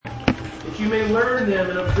that you may learn them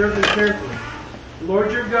and observe them carefully. The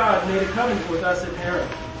Lord your God made a covenant with us in Horeb.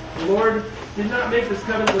 The Lord did not make this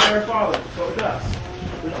covenant with our fathers, but with us,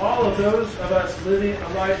 with all of those of us living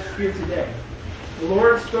alive here today. The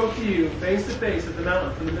Lord spoke to you face to face at the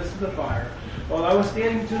mountain from the midst of the fire, while I was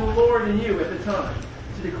standing to the Lord and you at the time,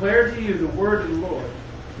 to declare to you the word of the Lord.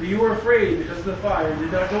 For you were afraid because of the fire and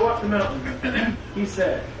did not go up the mountain, he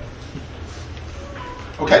said.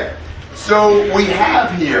 Okay, so we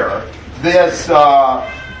have here this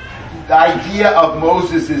idea of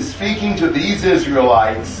Moses is speaking to these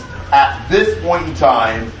Israelites at this point in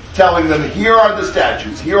time, telling them, here are the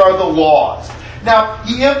statutes, here are the laws. Now,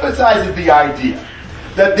 he emphasizes the idea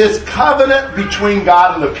that this covenant between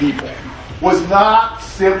God and the people was not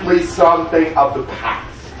simply something of the past.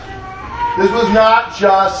 This was not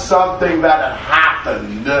just something that had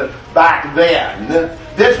happened back then.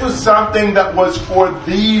 This was something that was for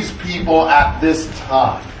these people at this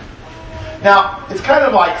time. Now, it's kind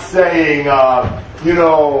of like saying,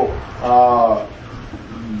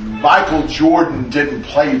 Michael Jordan didn't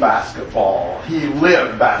play basketball. He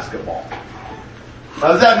lived basketball. Now,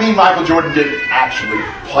 does that mean Michael Jordan didn't actually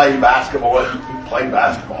play basketball? He played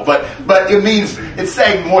basketball. But it means, it's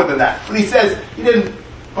saying more than that. When he says he didn't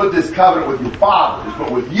put this covenant with your fathers,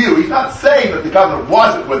 but with you, he's not saying that the covenant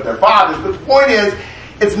wasn't with their fathers. But the point is,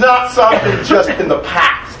 it's not something just in the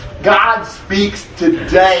past. God speaks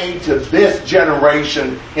today to this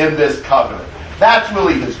generation in this covenant. That's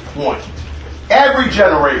really his point. Every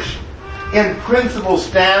generation, in principle,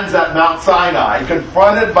 stands at Mount Sinai,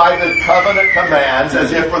 confronted by the covenant commands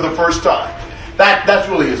as if for the first time. That's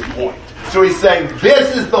really his point. So he's saying,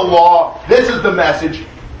 this is the law, this is the message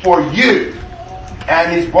for you.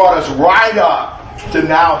 And he's brought us right up to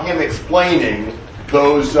now him explaining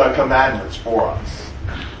those commandments for us.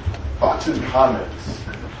 Thoughts and comments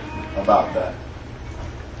about that?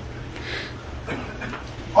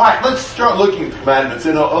 Alright, let's start looking at commandments.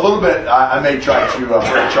 In a little bit, I may try to put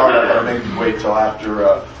a chart up, but I may wait till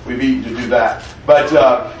after we've eaten to do that. But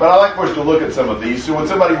I like for us to look at some of these. So when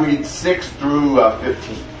somebody reads 6 through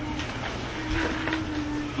 15.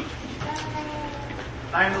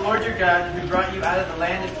 I am the Lord your God who brought you out of the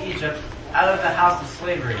land of Egypt, out of the house of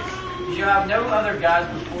slavery. You shall have no other gods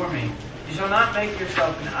before me. You shall not make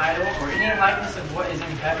yourself an idol or any likeness of what is in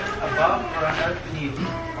heaven above or on earth beneath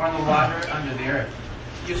or on the water under the earth.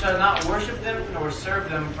 You shall not worship them nor serve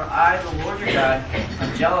them, for I, the Lord your God,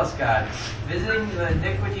 am jealous God, visiting the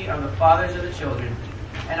iniquity of the fathers of the children,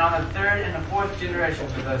 and on the third and the fourth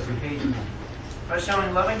generations of those who hate me, but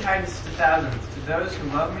showing loving kindness to thousands, to those who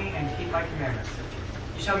love me and keep my commandments.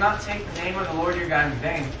 You shall not take the name of the Lord your God in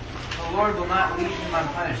vain, for the Lord will not leave him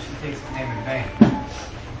unpunished who takes the name in vain.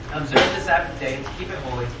 Observe the Sabbath day to keep it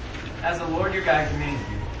holy, as the Lord your God commands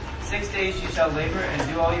you. 6 days you shall labor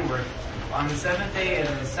and do all your work. On the seventh day is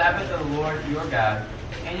the Sabbath of the Lord your God.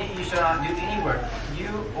 In it you shall not do any work, you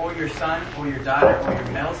or your son or your daughter or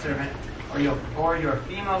your male servant or your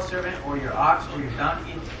female servant or your ox or your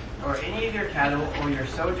donkey or any of your cattle or your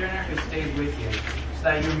sojourner who stays with you, so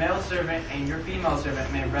that your male servant and your female servant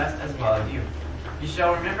may rest as well as you. You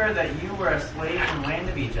shall remember that you were a slave in the land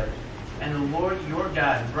of Egypt, and the Lord your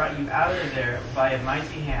God brought you out of there by a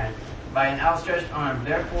mighty hand, by an outstretched arm.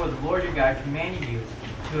 Therefore the Lord your God commanded you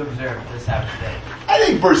to observe the Sabbath day. I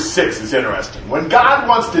think verse 6 is interesting. When God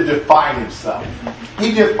wants to define himself,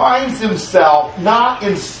 he defines himself not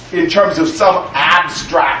in terms of some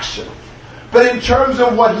abstraction, but in terms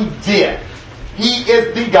of what he did. He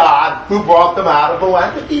is the God who brought them out of the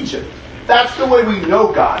land of Egypt. That's the way we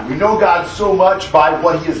know God. We know God so much by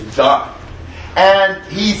what he has done. And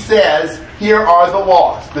he says, here are the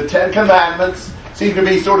laws. The 10 Commandments seem to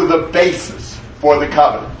be sort of the basis for the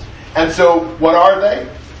covenant. And so, what are they?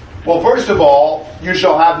 Well, first of all, you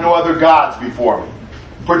shall have no other gods before me.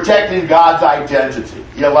 Protecting God's identity.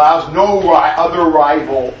 He allows no other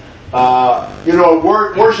rival,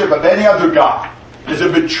 worship of any other God is a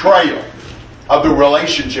betrayal of the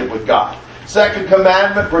relationship with God. Second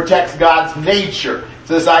commandment protects God's nature. It's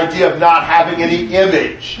this idea of not having any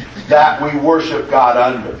image that we worship God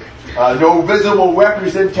under. No visible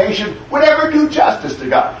representation would ever do justice to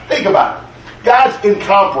God. Think about it. God's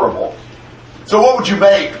incomparable. So what would you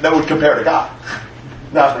make that would compare to God?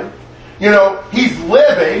 Nothing. He's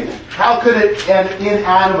living. How could an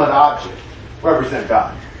inanimate object represent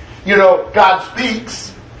God? God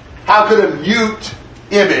speaks. How could a mute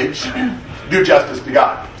image do justice to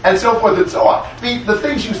God? And so forth and so on. The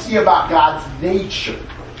things you see about God's nature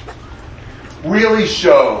really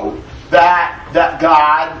show that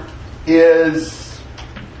God is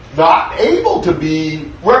not able to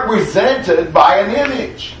be represented by an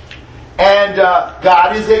image. And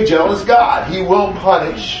God is a jealous God. He will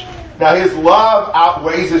punish. Now his love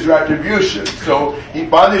outweighs his retribution. So he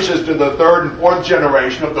punishes to the third and fourth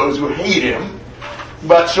generation of those who hate him,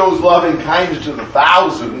 but shows loving kindness to the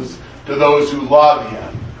thousands to those who love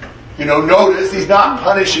him. Notice he's not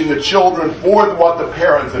punishing the children for what the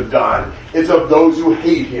parents have done. It's of those who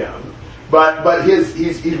hate him. But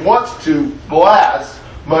he wants to bless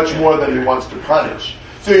much more than he wants to punish.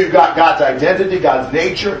 So you've got God's identity, God's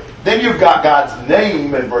nature. Then you've got God's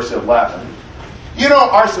name in verse 11.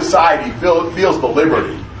 Our society feels the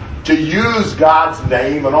liberty to use God's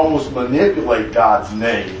name and almost manipulate God's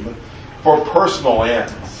name for personal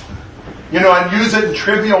ends. And use it in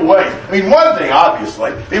trivial ways. One thing,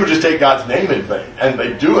 obviously, they would just take God's name in vain, and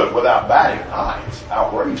they do it without batting an eye. It's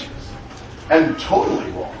outrageous. And totally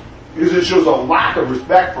wrong. Because it shows a lack of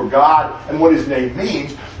respect for God and what his name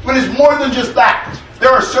means. But it's more than just that. There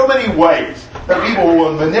are so many ways that people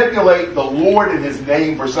will manipulate the Lord and his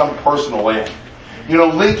name for some personal end.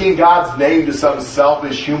 Linking God's name to some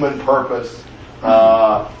selfish human purpose.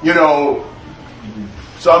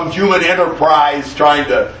 Some human enterprise trying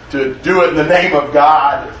to do it in the name of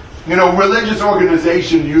God. Religious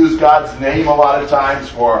organizations use God's name a lot of times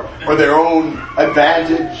for their own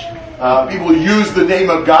advantage. People use the name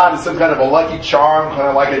of God as some kind of a lucky charm, kind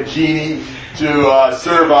of like a genie to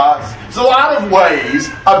serve us. It's a lot of ways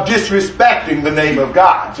of disrespecting the name of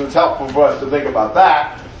God. So it's helpful for us to think about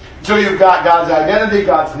that. So you've got God's identity,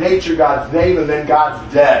 God's nature, God's name, and then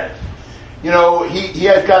God's day. He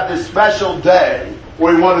has got this special day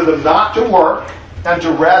where he wanted them not to work and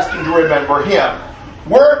to rest and to remember him.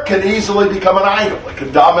 Work can easily become an idol. It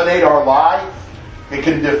can dominate our life. It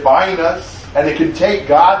can define us. And it can take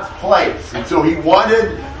God's place. And so he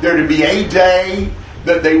wanted there to be a day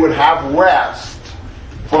that they would have rest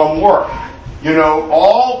from work.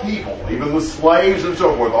 All people, even the slaves and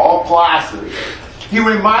so forth, all classes. He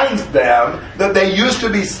reminds them that they used to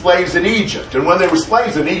be slaves in Egypt. And when they were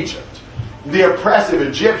slaves in Egypt, the oppressive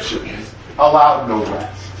Egyptians allowed no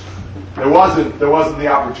rest. There wasn't the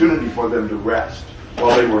opportunity for them to rest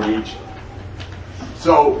while they were in Egypt.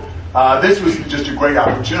 So this was just a great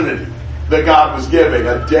opportunity that God was giving,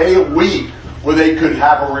 a day a week where they could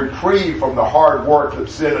have a reprieve from the hard work that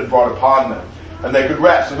sin had brought upon them, and they could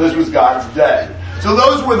rest. So this was God's day. So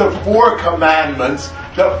those were the 4 commandments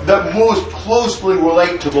that most closely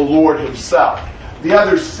relate to the Lord himself. The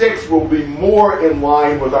other 6 will be more in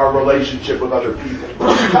line with our relationship with other people.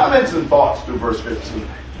 Comments and thoughts to verse 15.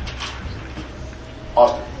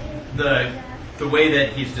 Austin. The way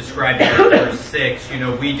that he's described it in verse 6,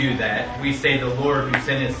 we do that. We say the Lord who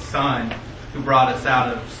sent his Son, who brought us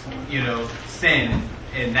out of, sin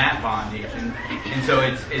in that bondage. And so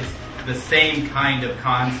it's the same kind of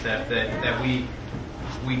concept that we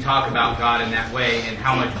talk about God in that way, and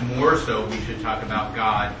how much more so we should talk about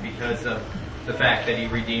God because of the fact that he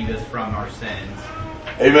redeemed us from our sins.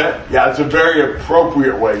 Amen. Yeah, it's a very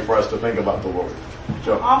appropriate way for us to think about the Lord.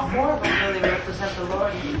 So. All 4 of them really represent the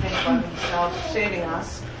Lord. If you think about himself saving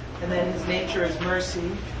us, and then his nature is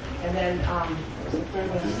mercy, and then the third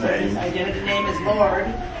one is his identity name is Lord,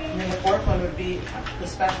 and then the 4th one would be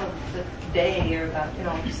the day, or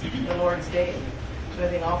the Lord's day. So I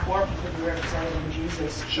think all 4 of them could be represented in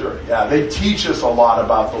Jesus. Sure. Yeah, they teach us a lot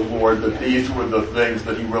about the Lord, that these were the things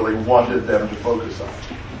that he really wanted them to focus on.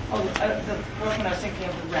 Oh, the 4th one I was thinking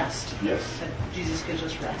of the rest. Yes. That Jesus gives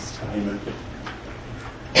us rest. Amen.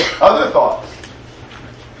 Other thoughts?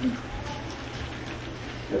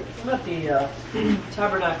 About the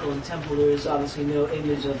tabernacle and temple, there is obviously no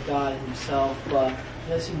image of God himself, but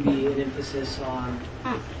there seems to be an emphasis on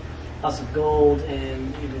lots of gold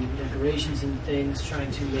and even decorations and things,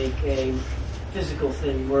 trying to make a physical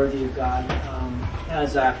thing worthy of God. How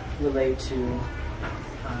does that relate to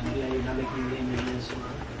you're not making the images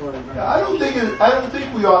or whatever? Yeah, I don't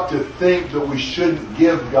think we ought to think that we shouldn't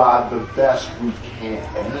give God the best we can.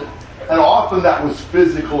 And often that was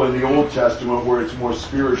physical in the Old Testament, where it's more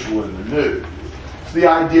spiritual in the New. It's the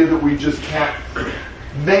idea that we just can't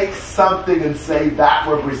make something and say that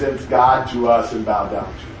represents God to us and bow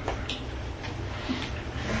down to it.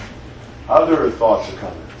 Other thoughts or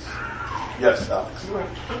comments? Yes, Alex.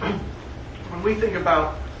 When we think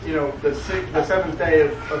about the 7th day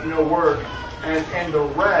of no work and the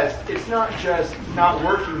rest, it's not just not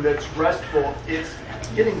working that's restful. It's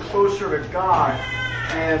getting closer to God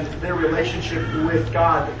and their relationship with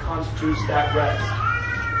God that constitutes that rest.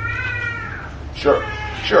 Sure.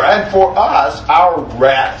 And for us, our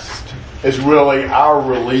rest is really our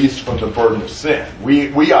release from the burden of sin. We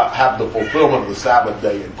have the fulfillment of the Sabbath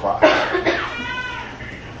day in Christ.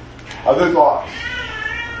 Other thoughts?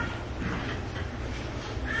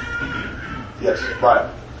 Yes, right.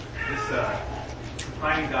 This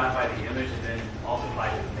defining God by the image and then also by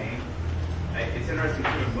his name. It's interesting too.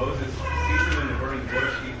 When Moses sees him in the burning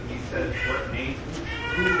bush, he says, "What name?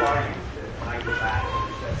 Who are you?" When I go back,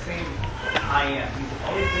 it's that same I am. He's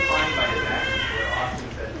always defined by his actions. What Austin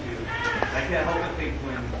said too. And I can't help but think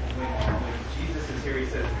when Jesus is here, he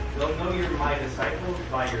says, "They'll know you're my disciples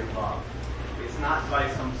by your love." It's not by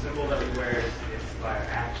some symbol that we wear. It's by our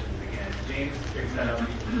actions. Again, James picks that up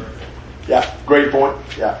even further. Yeah, great point.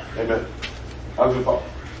 Yeah, amen. That was a thought.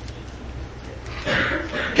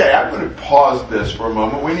 Okay, I'm going to pause this for a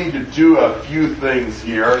moment. We need to do a few things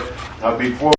here before